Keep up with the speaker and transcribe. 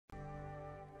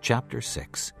Chapter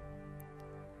 6.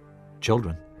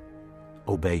 Children,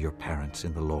 obey your parents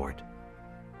in the Lord,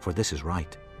 for this is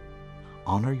right.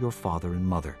 Honor your father and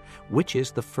mother, which is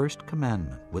the first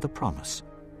commandment with a promise,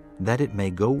 that it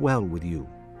may go well with you,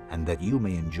 and that you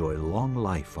may enjoy long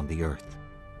life on the earth.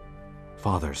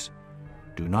 Fathers,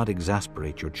 do not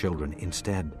exasperate your children.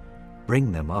 Instead,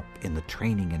 bring them up in the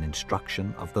training and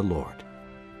instruction of the Lord.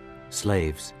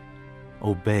 Slaves,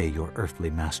 obey your earthly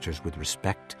masters with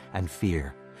respect and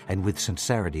fear, and with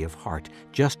sincerity of heart,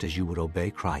 just as you would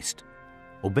obey Christ.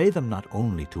 Obey them not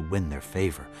only to win their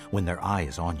favor when their eye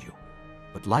is on you,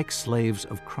 but like slaves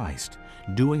of Christ,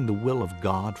 doing the will of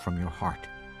God from your heart.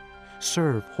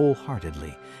 Serve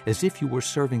wholeheartedly, as if you were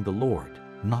serving the Lord,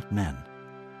 not men,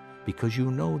 because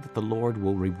you know that the Lord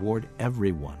will reward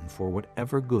everyone for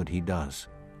whatever good he does,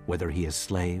 whether he is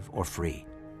slave or free.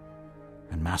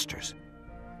 And masters,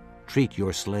 treat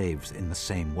your slaves in the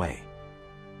same way.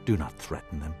 Do not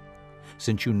threaten them,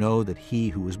 since you know that he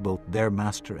who is both their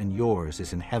master and yours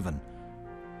is in heaven,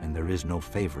 and there is no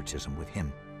favoritism with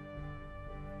him.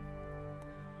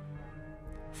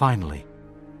 Finally,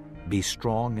 be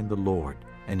strong in the Lord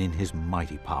and in his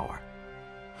mighty power.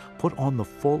 Put on the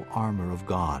full armor of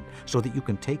God so that you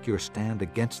can take your stand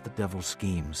against the devil's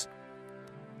schemes.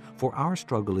 For our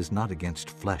struggle is not against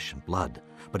flesh and blood,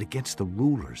 but against the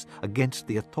rulers, against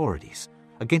the authorities,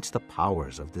 against the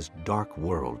powers of this dark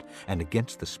world, and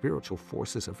against the spiritual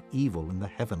forces of evil in the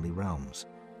heavenly realms.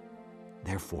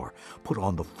 Therefore, put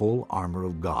on the full armor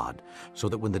of God, so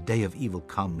that when the day of evil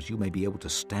comes, you may be able to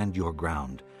stand your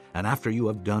ground, and after you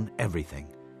have done everything,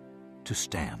 to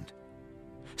stand.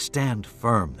 Stand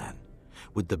firm, then,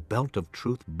 with the belt of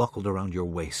truth buckled around your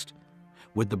waist,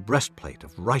 with the breastplate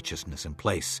of righteousness in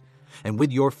place, and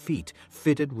with your feet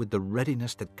fitted with the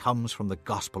readiness that comes from the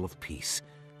gospel of peace.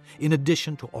 In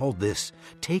addition to all this,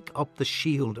 take up the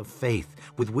shield of faith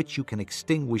with which you can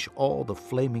extinguish all the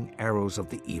flaming arrows of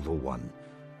the evil one.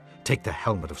 Take the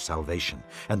helmet of salvation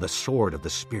and the sword of the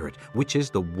Spirit, which is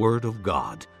the Word of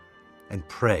God. And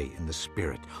pray in the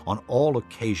Spirit on all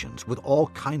occasions with all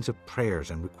kinds of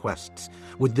prayers and requests.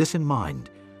 With this in mind,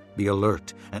 be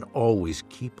alert and always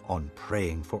keep on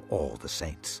praying for all the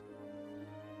saints.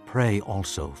 Pray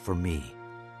also for me,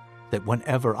 that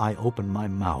whenever I open my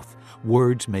mouth,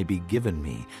 words may be given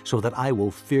me, so that I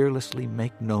will fearlessly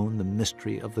make known the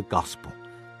mystery of the gospel,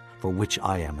 for which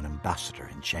I am an ambassador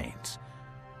in chains.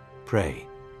 Pray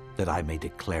that I may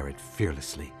declare it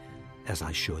fearlessly, as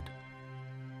I should.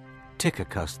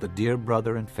 Tychicus, the dear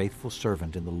brother and faithful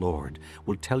servant in the Lord,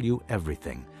 will tell you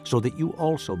everything, so that you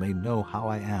also may know how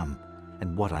I am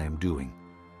and what I am doing.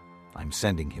 I am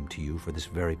sending him to you for this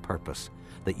very purpose,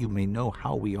 that you may know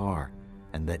how we are,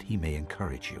 and that he may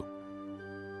encourage you.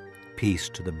 Peace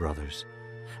to the brothers,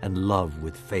 and love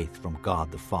with faith from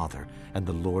God the Father and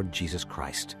the Lord Jesus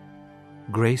Christ.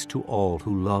 Grace to all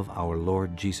who love our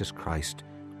Lord Jesus Christ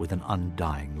with an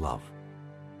undying love.